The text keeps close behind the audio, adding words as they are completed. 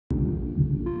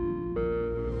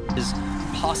is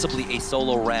possibly a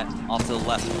solo rat off to the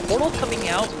left. Portal coming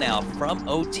out now from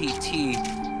OTT,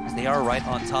 as they are right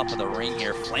on top of the ring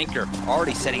here. Flanker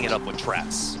already setting it up with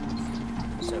traps.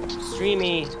 So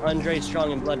Streamy, Andre,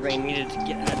 Strong, and Blood Rain needed to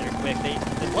get out of there quick.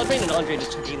 The Blood Rain and Andre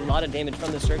just took a lot of damage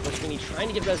from the circle. Streamy trying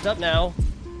to get rezzed up now.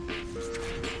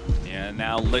 And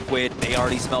now Liquid, they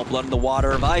already smell blood in the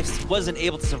water. Vice wasn't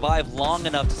able to survive long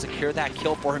enough to secure that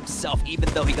kill for himself, even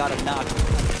though he got a knock.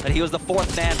 But he was the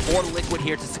fourth man for Liquid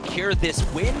here to secure this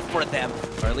win for them,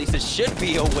 or at least it should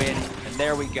be a win. And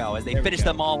there we go. As they finish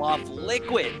them all off,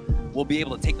 Liquid will be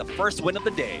able to take the first win of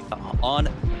the day on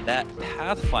that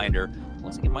Pathfinder.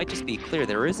 Looks like it might just be clear.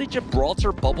 There is a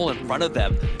Gibraltar bubble in front of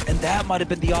them, and that might have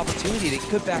been the opportunity. They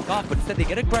could back off, but instead they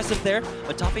get aggressive there.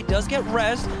 Matafe does get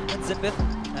rezzed, and Zipith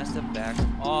has to back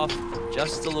off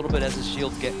just a little bit as his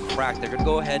shields get cracked. They're going to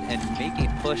go ahead and make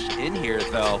a push in here,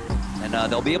 though, and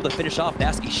they'll be able to finish off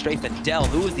Nasky, Strafe, and Dell,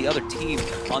 who is the other team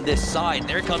on this side.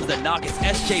 There comes the knock. It's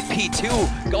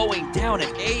SJP2 going down,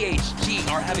 and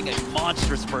AHG are having a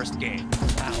monstrous first game.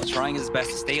 Wow, trying his best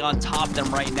to stay on top of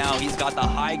them right now. He's got the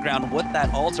high ground with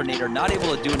that alternator, not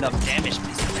able to do enough damage, but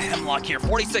he's got the hemlock here.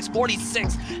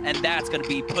 46, and that's going to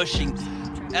be pushing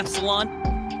Epsilon,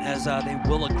 as they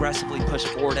will aggressively push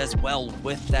forward as well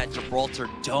with that Gibraltar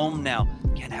Dome now.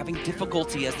 Again, having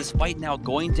difficulty as this fight now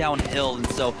going downhill, and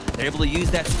so they're able to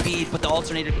use that speed, but the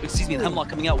alternator, excuse me, the hemlock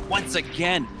coming out once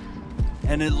again.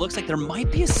 And it looks like there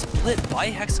might be a split by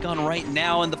Hexagon right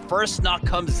now, and the first knock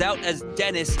comes out as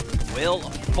Dennis will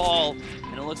fall.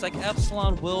 And it looks like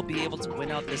Epsilon will be able to win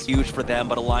out this. Huge for them,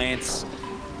 but Alliance,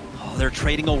 they're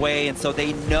trading away, and so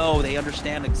they know, they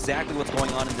understand exactly what's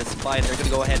going on in this fight. They're going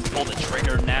to go ahead and pull the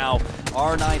trigger now.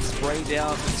 R9 spray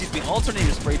down, excuse me,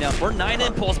 alternator spray down for 9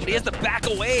 Impulse, but he has to back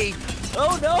away.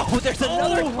 Oh no, there's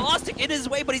another caustic in his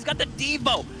way, but he's got the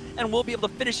Devo, and we'll be able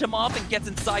to finish him off and gets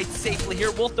inside safely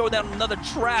here. We'll throw down another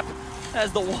trap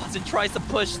as the Watson tries to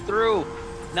push through.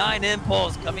 9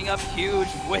 Impulse coming up huge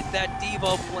with that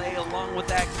Devo play along with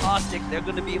that caustic. They're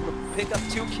going to be able to pick up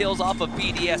 2 kills off of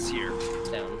BDS here.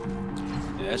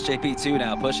 SJP2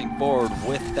 now pushing forward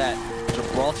with that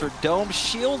Gibraltar Dome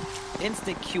shield.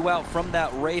 Instant Q out from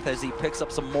that Wraith as he picks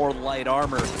up some more light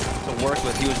armor to work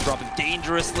with. He was dropping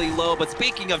dangerously low, but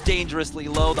speaking of dangerously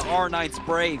low, the R9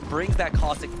 spray brings that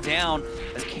caustic down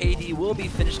as KD will be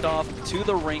finished off to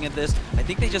the ring in this. I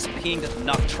think they just pinged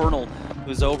Nocturnal,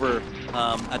 who's over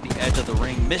at the edge of the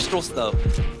ring. Mistrals, though,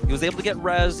 he was able to get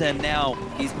res, and now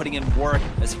he's putting in work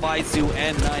as Faizu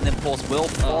and 9 Impulse will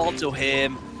fall to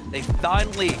him. They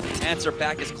finally answer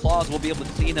back. His claws will be able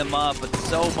to clean him up, but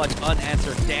so much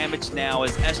unanswered damage now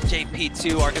as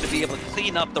SJP2 are going to be able to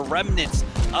clean up the remnants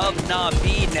of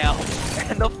Na'Vi now.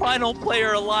 And the final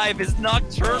player alive is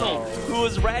Nocturnal, who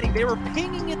was ratting. They were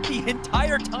pinging it the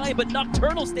entire time, but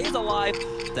Nocturnal stays alive.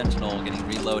 Sentinel getting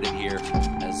reloaded here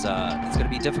as it's going to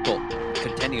be difficult.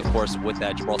 Contending, of course, with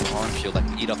that Gibraltar arm shield that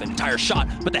can eat up an entire shot,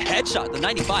 but the headshot, the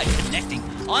 95, connecting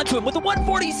onto him with the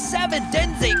 147.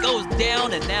 Denze goes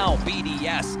down, and now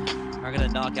BDS are going to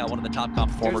knock out one of the top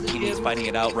comp former teammates fighting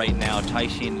it out right now.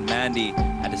 Taishin and Mandy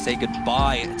had to say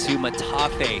goodbye to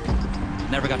Matafe.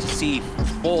 Never got to see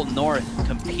full North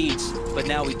compete, but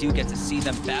now we do get to see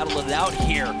them battle it out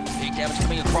here. Big damage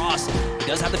coming across. He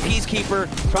does have the Peacekeeper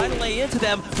trying to lay into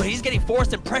them, but he's getting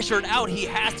forced and pressured out. He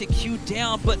has to queue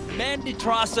down, but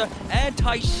Manditrasa and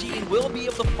Taishin will be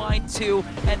able to find 2,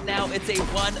 and now it's a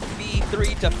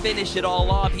 1v3 to finish it all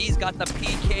off. He's got the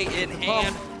PK in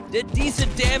hand. Did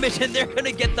decent damage, and they're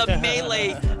gonna get the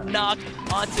melee knock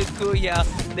onto Kuya.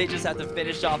 They just have to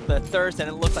finish off the thirst, and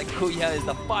it looks like Kuya is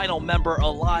the final member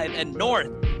alive, and North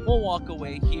will walk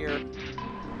away here